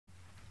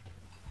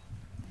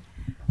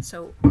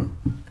So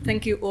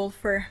thank you all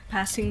for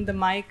passing the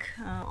mic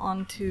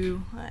on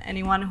to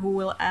anyone who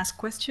will ask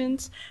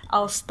questions.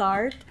 I'll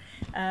start.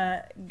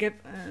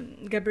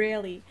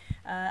 Gabriele,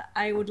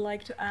 I would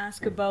like to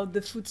ask about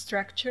the food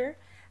structure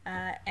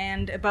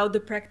and about the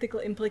practical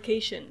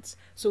implications.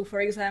 So,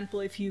 for example,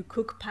 if you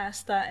cook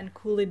pasta and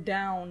cool it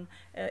down,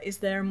 is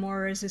there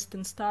more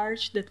resistant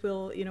starch that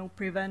will,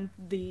 prevent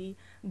the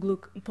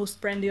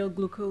postprandial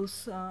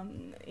glucose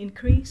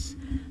increase?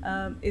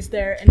 Is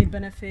there any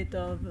benefit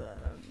of,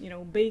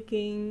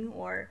 baking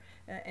or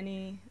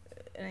any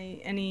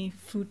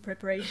food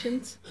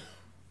preparations?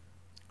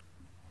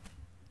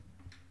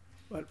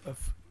 Well,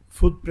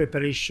 food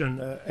preparation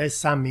has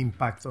some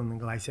impact on the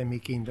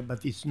glycemic index,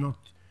 but it's not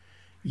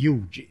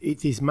huge.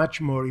 It is much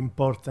more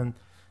important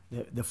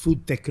the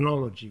food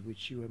technology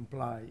which you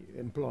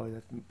employ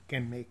that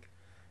can make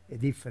a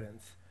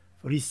difference.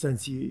 For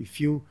instance,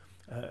 even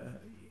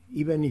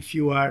if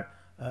you are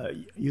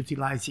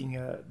utilizing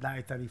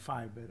dietary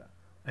fiber,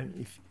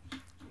 and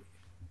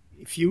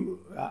if you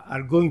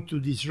are going to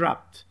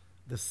disrupt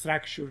the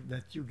structure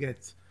that you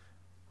get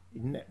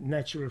in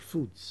natural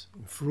foods,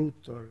 in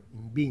fruit or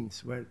in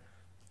beans, where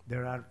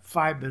there are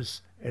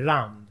fibers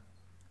around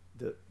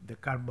the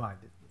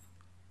carbohydrate,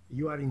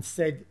 you are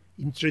instead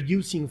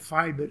introducing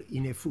fiber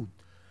in a food.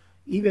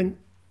 Even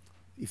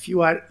if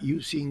you are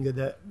using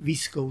the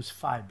viscose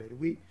fiber,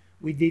 we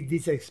did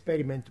this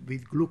experiment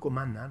with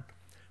glucomannan.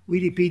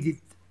 We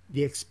repeated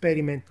the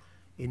experiment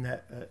in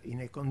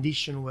a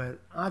condition where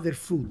other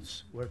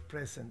foods were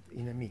present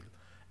in a meal.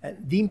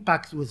 And the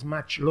impact was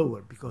much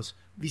lower because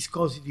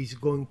viscosity is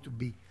going to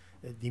be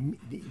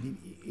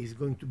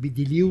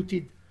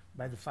diluted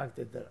by the fact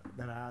that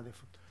there are other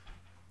foods.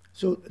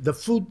 So the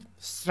food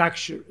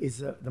structure is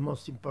the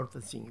most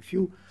important thing. If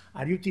you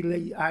are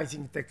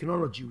utilizing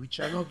technology which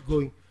are not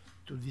going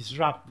to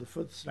disrupt the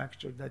food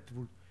structure, that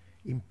will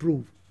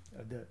improve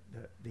the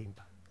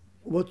impact.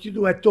 What you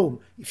do at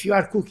home, if you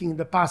are cooking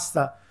the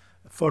pasta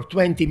for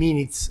 20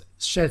 minutes,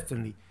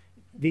 certainly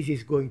this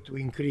is going to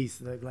increase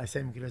the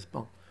glycemic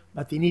response.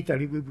 But in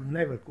Italy, we will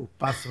never cook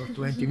pasta for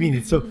 20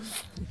 minutes, so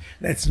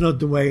that's not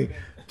the way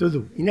to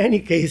do. In any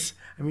case,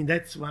 I mean,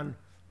 that's one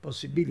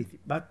possibility.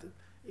 But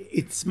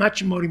it's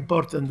much more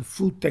important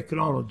food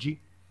technology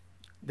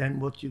than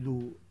what you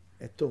do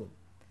at home.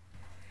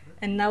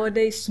 And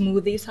nowadays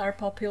smoothies are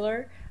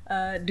popular.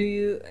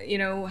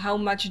 How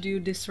much do you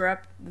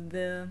disrupt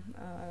the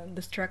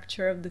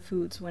structure of the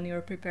foods when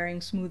you're preparing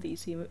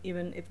smoothies?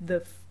 Even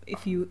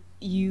if you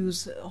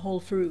use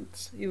whole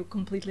fruits, you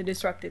completely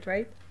disrupt it,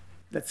 right?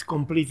 That's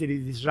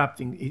completely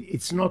disrupting.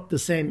 It's not the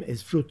same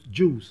as fruit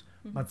juice,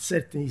 but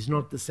certainly it's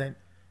not the same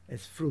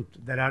as fruit.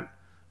 There are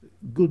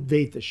good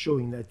data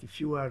showing that if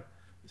you are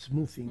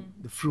smoothing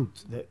the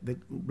fruit, the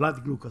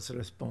blood glucose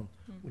response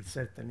will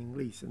certainly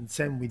increase, and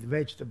same with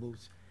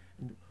vegetables.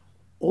 And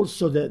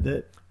also,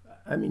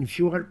 if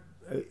you are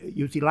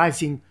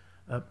utilizing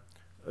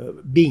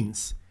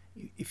beans,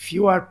 if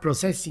you are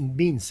processing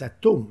beans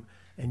at home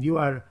and you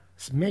are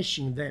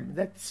smashing them,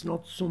 that's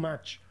not so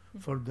much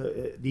for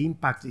the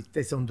impact it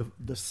has on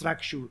the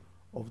structure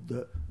of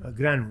the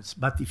granules.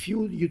 But if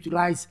you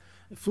utilize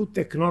food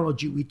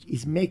technology which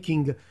is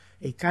making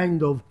a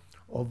kind of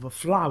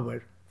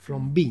flour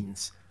from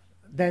beans,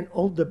 then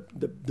all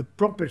the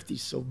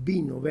properties of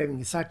bean of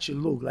having such a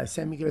low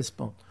glycemic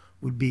response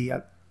will be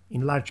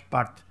in large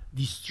part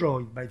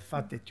destroyed by the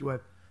fact that you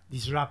have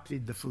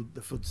disrupted the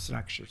food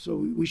structure. So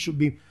we should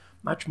be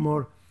much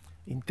more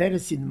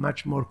interested,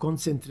 much more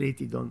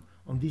concentrated on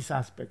this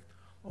aspect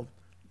of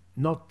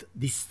not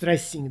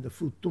distressing the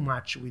food too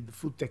much with the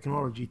food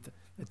technology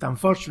that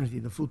unfortunately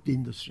the food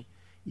industry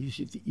is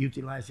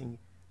utilizing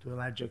to a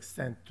large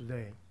extent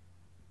today.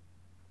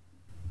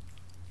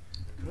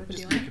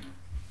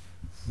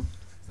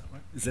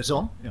 Is that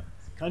on? Yeah.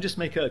 Can I just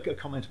make a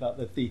comment about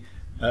the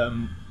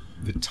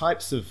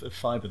types of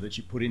fiber that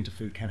you put into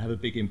food can have a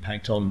big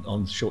impact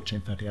on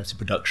short-chain fatty acid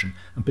production,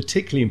 and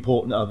particularly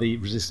important are the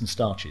resistant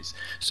starches.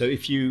 So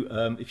if you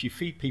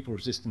feed people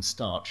resistant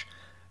starch,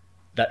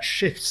 that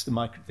shifts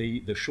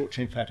the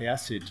short-chain fatty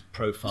acid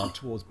profile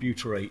towards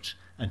butyrate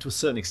and to a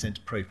certain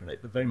extent propionate,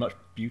 but very much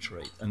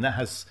butyrate. And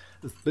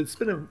there's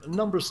been a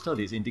number of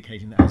studies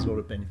indicating that has a lot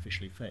of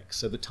beneficial effects.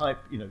 So the type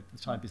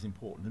is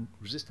important, and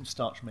resistant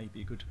starch may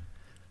be a good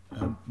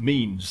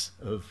means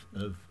of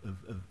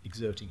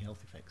exerting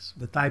health effects.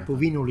 The type of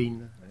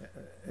inulin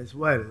as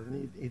well,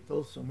 it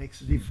also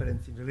makes a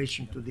difference in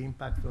relation to the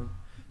impact on.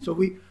 So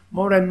we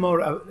more and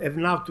more have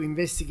now to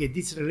investigate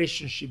this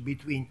relationship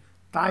between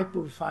type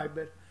of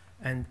fiber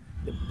and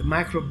the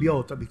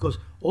microbiota, because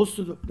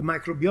also the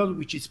microbiota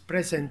which is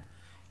present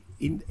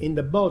in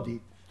the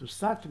body to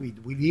start with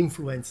will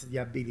influence the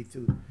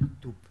ability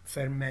to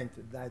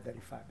ferment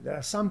dietary fiber. There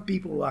are some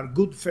people who are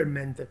good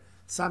fermenter,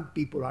 some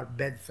people are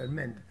bad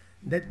fermenter.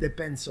 That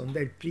depends on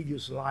their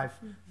previous life,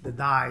 the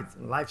diet,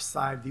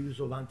 lifestyle, the use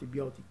of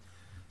antibiotics.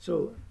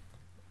 So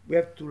we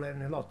have to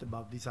learn a lot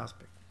about this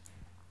aspect.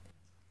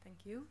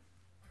 Thank you.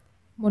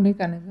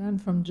 Monika Negan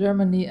from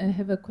Germany. I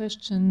have a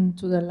question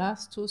to the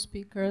last two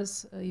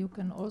speakers. You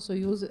can also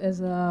use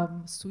as a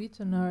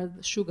sweetener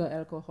sugar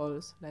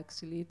alcohols like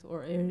xylite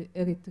or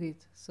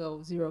erythrit, so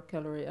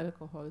 0-calorie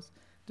alcohols.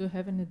 Do you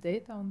have any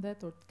data on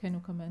that, or can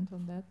you comment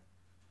on that?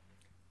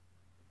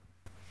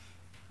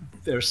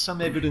 There's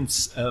some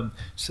evidence,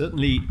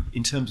 certainly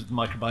in terms of the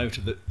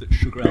microbiota, that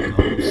sugar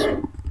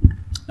alcohols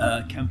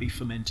can be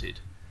fermented.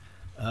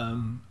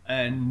 And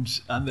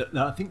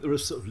I think there are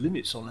sort of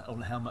limits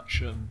on how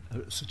much are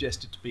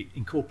suggested to be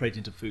incorporated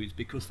into foods,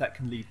 because that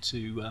can lead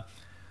to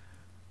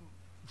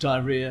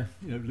diarrhea,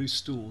 loose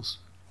stools,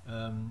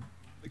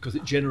 because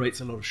it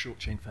generates a lot of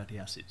short-chain fatty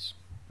acids.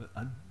 But,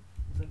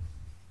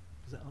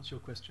 does that answer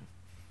your question?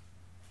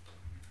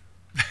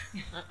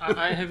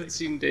 I haven't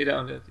seen data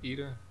on that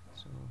either.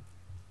 So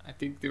I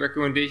think the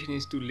recommendation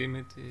is to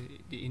limit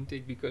the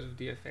intake because of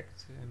the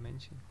effect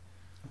mentioned.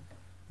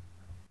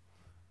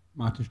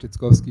 Martin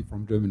Stetzkowski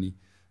from Germany.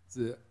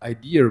 The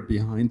idea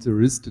behind the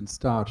resistant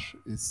starch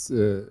is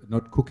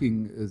not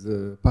cooking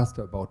the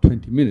pasta about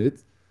 20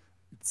 minutes.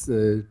 It's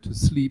to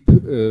sleep,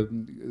 to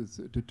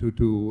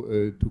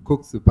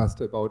cook the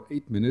pasta about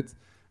 8 minutes,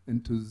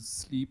 and to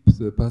sleep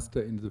the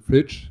pasta in the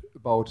fridge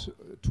about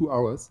 12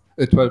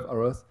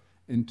 hours,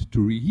 and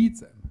to reheat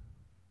them.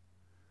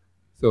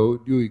 So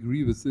do you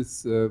agree with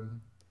this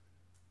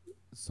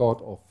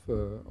sort of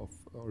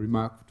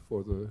remark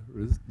for the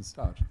resistant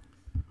starch?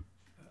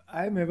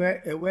 I'm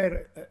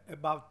aware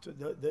about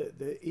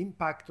the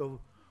impact of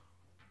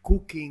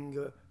cooking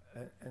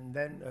and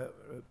then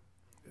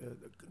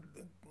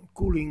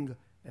cooling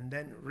and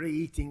then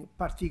reheating,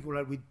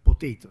 particularly with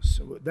potatoes.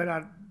 So there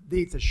are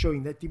data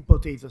showing that in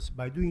potatoes,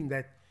 by doing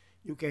that,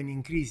 you can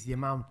increase the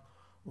amount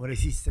of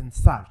resistant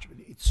starch.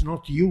 It's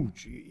not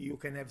huge. You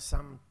can have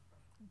some,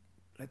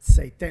 let's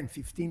say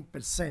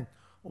 10-15%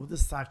 of the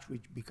starch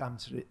which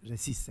becomes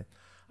resistant.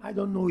 I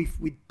don't know if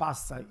with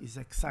pasta is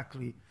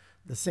exactly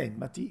the same,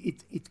 but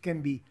it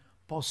can be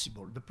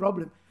possible. The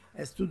problem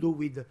has to do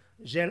with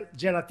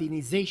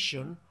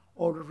gelatinization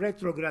or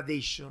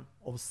retrogradation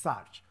of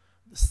starch.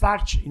 The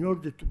starch, in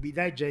order to be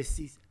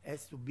digested,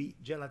 has to be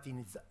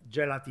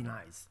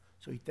gelatinized.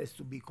 So it has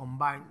to be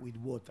combined with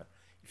water.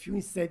 If you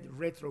instead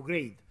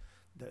retrograde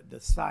the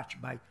starch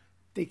by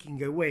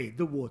taking away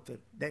the water,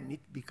 then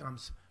it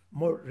becomes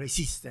more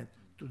resistant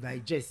to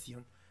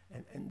digestion.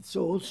 And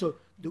so also,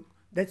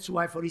 that's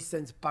why, for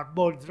instance,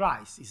 parboiled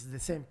rice is the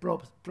same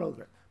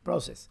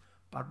process.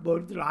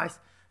 Parboiled rice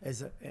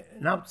has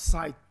an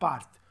outside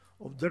part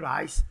of the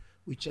rice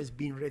which has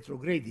been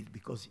retrograded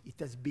because it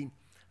has been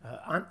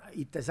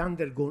it has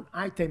undergone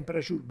high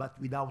temperature but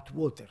without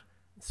water.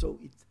 So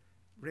it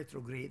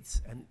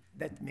retrogrades, and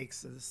that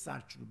makes the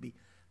starch to be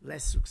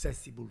less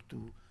susceptible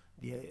to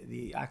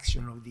the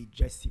action of the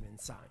digestive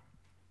enzyme.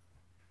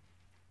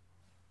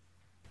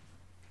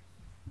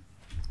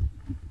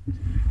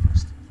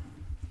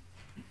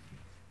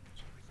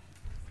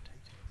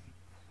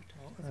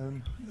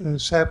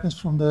 Sipens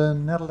from the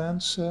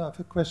Netherlands. I have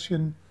a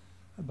question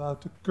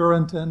about the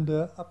current and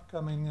the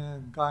upcoming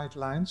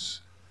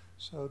guidelines.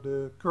 So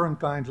the current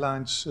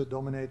guidelines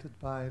dominated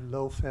by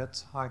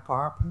low-fat,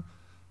 high-carb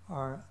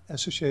are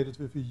associated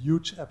with a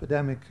huge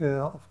epidemic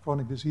of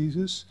chronic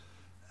diseases,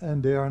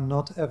 and they are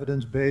not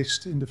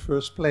evidence-based in the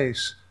first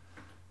place.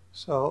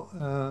 So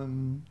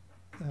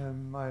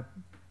my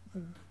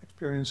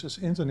experience as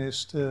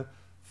internist,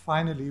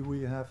 finally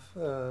we have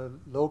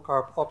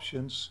low-carb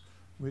options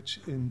which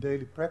in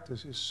daily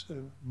practice is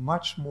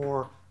much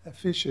more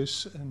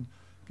efficacious and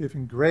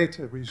giving great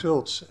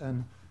results.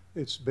 And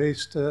it's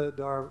based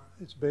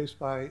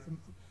by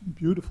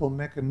beautiful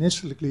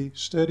mechanistically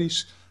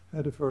studies.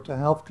 The Virta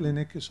Health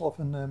Clinic is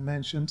often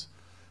mentioned,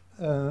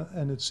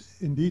 and it's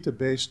indeed a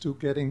base to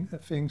getting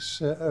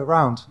things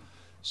around.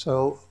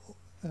 So,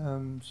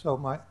 so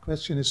my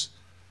question is,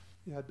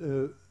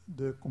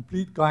 the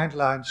complete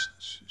guidelines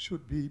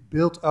should be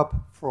built up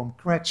from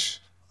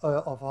scratch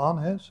of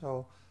Hana.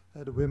 So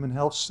the Women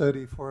Health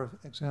Study, for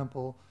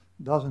example,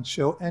 doesn't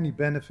show any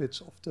benefits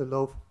of the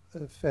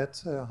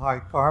low-fat,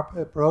 high-carb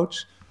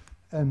approach.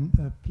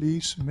 And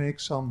please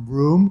make some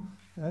room,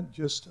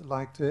 just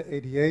like the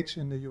ADH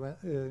in the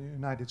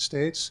United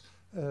States,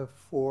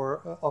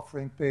 for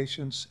offering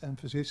patients and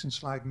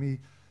physicians like me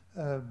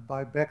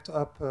by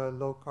backed-up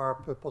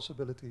low-carb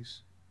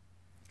possibilities.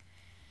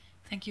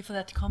 Thank you for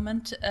that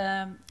comment.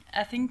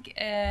 I think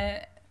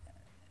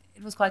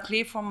it was quite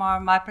clear from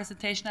my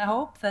presentation, I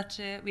hope, that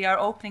we are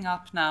opening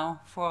up now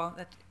for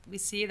that. We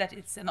see that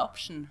it's an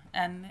option,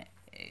 and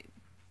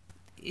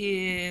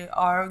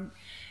our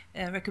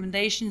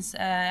recommendations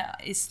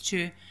is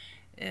to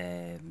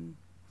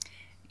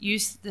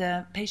use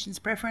the patient's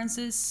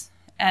preferences,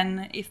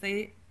 and if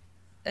they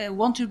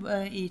want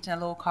to eat a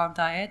low-carb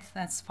diet,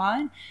 that's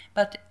fine.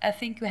 But I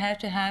think we have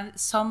to have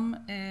some.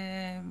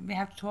 We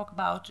have to talk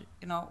about,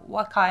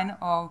 what kind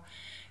of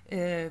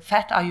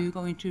fat are you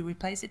going to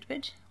replace it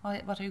with?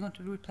 What are you going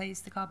to replace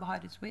the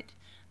carbohydrates with?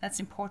 That's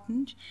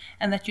important,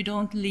 and that you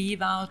don't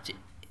leave out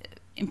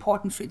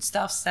important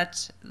foodstuffs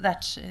that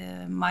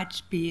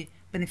might be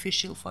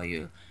beneficial for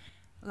you.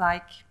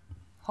 like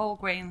whole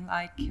grain,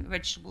 like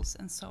vegetables,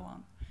 and so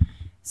on.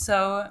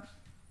 So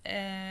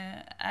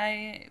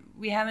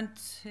we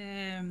haven't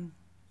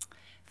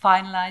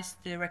finalized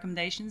the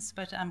recommendations,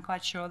 but I'm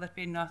quite sure that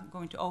we're not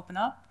going to open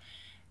up.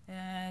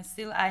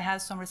 Still, I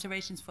have some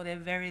reservations for the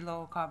very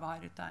low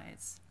carbohydrate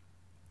diets.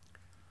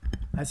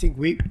 I think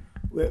we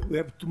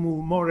have to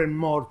move more and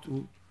more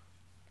to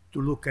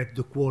look at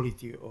the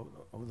quality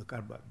of the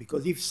carbohydrate.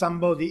 Because if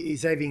somebody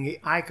is having a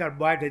high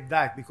carbohydrate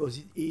diet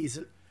because he is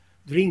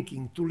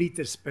drinking 2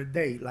 liters per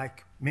day,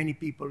 like many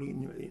people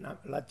in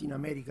Latin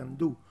America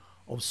do,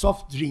 of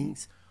soft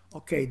drinks,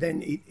 okay,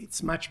 then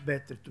it's much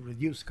better to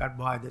reduce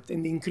carbohydrate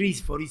and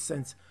increase, for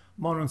instance,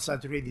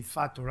 monounsaturated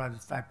fat or other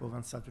type of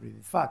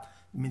unsaturated fat.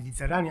 The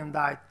Mediterranean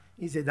diet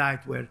is a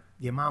diet where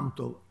the amount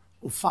of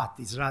fat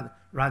is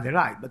rather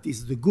high, but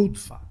it's the good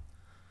fat.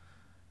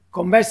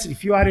 Conversely,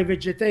 if you are a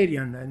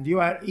vegetarian and you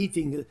are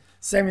eating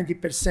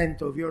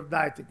 70% of your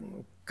diet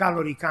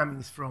calorie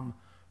coming from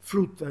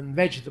fruit and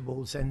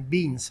vegetables and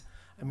beans,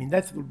 I mean,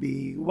 that would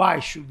be, why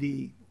should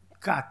he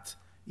cut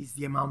is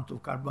the amount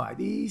of carbohydrate?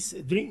 He is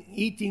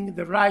eating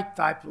the right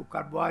type of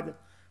carbohydrate,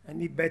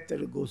 and he better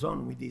goes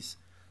on with this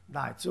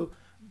diet. So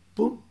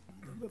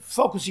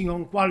focusing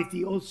on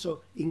quality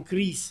also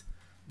increase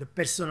the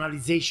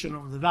personalization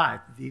of the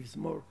diet. Gives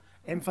more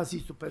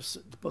emphasis to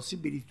the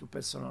possibility to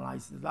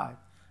personalize the diet.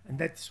 And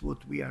that's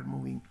what we are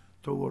moving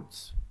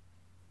towards.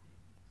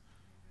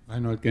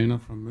 Reinhold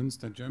Gellner from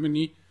Münster,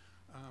 Germany.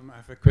 I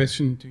have a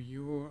question to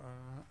you.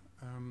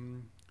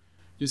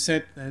 You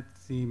said that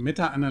the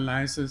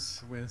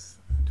meta-analysis with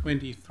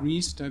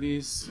 23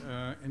 studies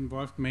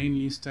involved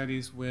mainly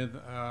studies with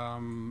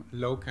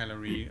low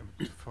calorie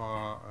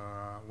for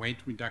weight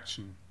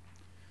reduction.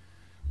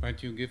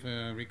 But you give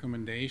a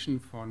recommendation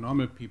for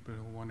normal people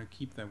who want to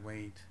keep their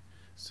weight.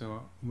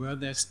 So were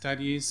there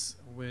studies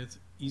with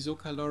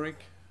isocaloric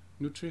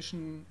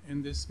nutrition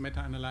in this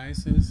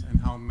meta-analysis, and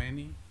how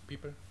many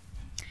people?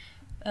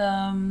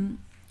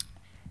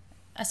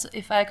 As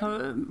if I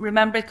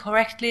remember it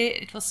correctly,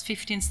 it was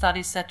 15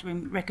 studies that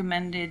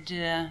recommended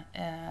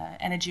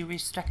energy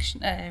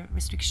restriction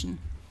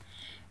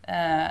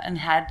and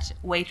had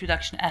weight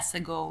reduction as a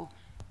goal.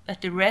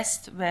 But the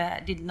rest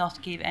did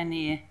not give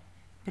any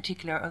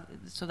particular,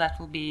 so that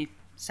will be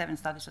 7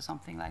 studies or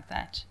something like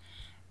that,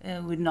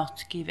 would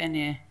not give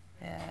any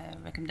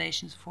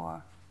recommendations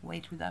for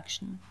weight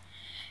reduction.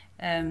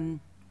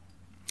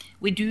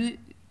 We do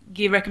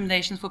give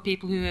recommendations for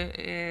people who,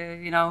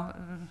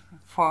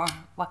 for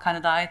what kind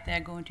of diet they're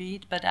going to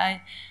eat. But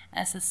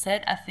as I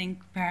said, I think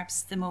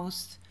perhaps the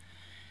most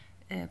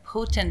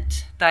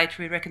potent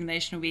dietary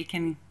recommendation we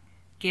can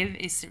give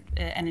is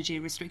energy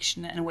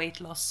restriction and weight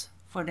loss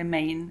for the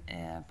main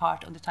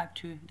part of the type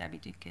 2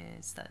 diabetic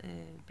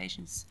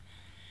patients.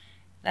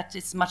 That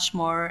is much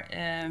more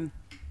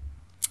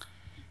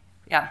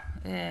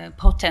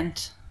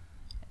potent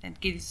and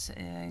gives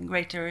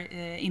greater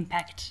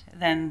impact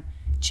than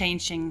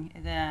changing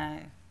the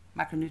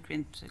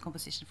macronutrient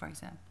composition, for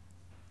example.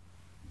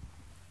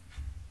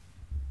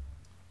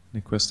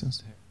 Any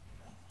questions?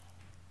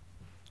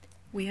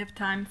 We have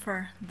time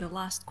for the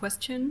last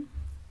question.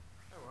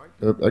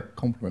 A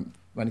compliment.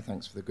 Many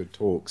thanks for the good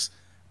talks.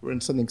 We're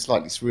in something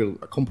slightly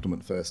surreal. A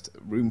compliment first.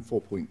 Room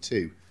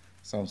 4.2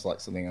 sounds like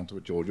something out of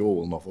a George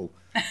Orwell novel,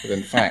 but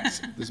in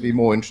fact, there's been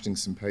more interesting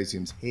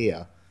symposiums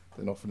here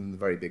than often in the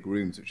very big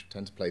rooms, which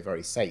tend to play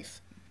very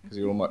safe, because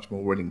you're all much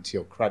more willing, to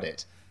your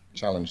credit,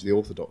 challenge the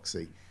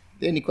orthodoxy.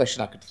 The only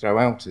question I could throw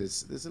out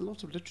is there's a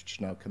lot of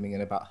literature now coming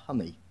in about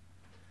honey,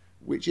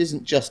 which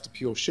isn't just a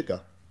pure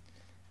sugar.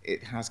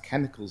 It has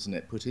chemicals in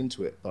it put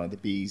into it by the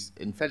bees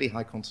in fairly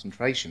high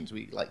concentrations.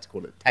 We like to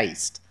call it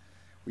taste.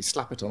 We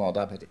slap it on our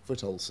diabetic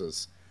foot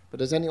ulcers. But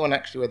does anyone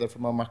actually, whether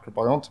from a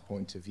microbiota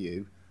point of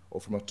view, or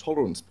from a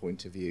tolerance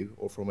point of view,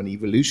 or from an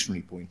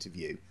evolutionary point of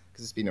view,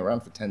 because it's been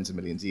around for tens of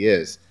millions of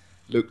years,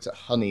 looked at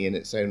honey in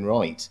its own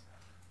right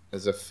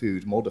as a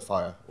food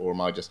modifier, or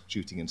am I just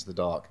shooting into the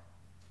dark?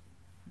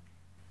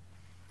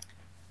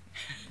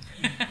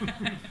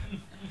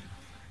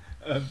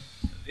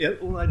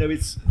 All I know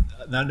is,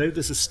 I know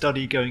there's a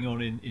study going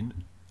on in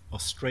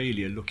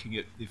Australia looking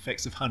at the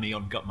effects of honey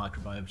on gut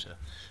microbiota,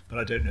 but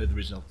I don't know the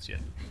results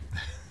yet.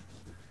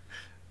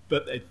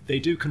 But they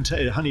do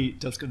contain, honey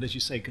does, as you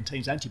say,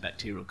 contains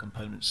antibacterial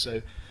components,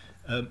 so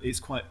it's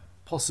quite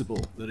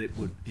possible that it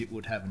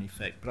would have an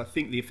effect. But I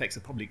think the effects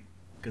are probably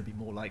going to be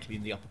more likely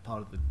in the upper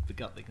part of the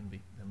gut. They're going to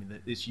be, I mean,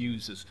 it's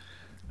used as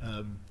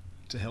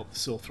to help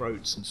sore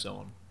throats and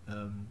so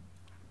on,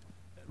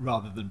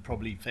 rather than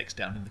probably effects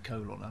down in the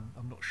colon.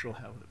 I'm not sure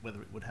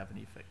whether it would have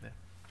any effect there.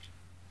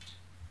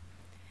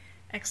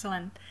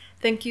 Excellent.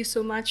 Thank you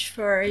so much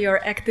for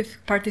your active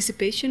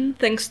participation.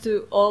 Thanks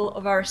to all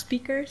of our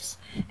speakers,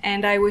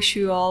 and I wish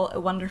you all a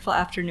wonderful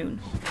afternoon.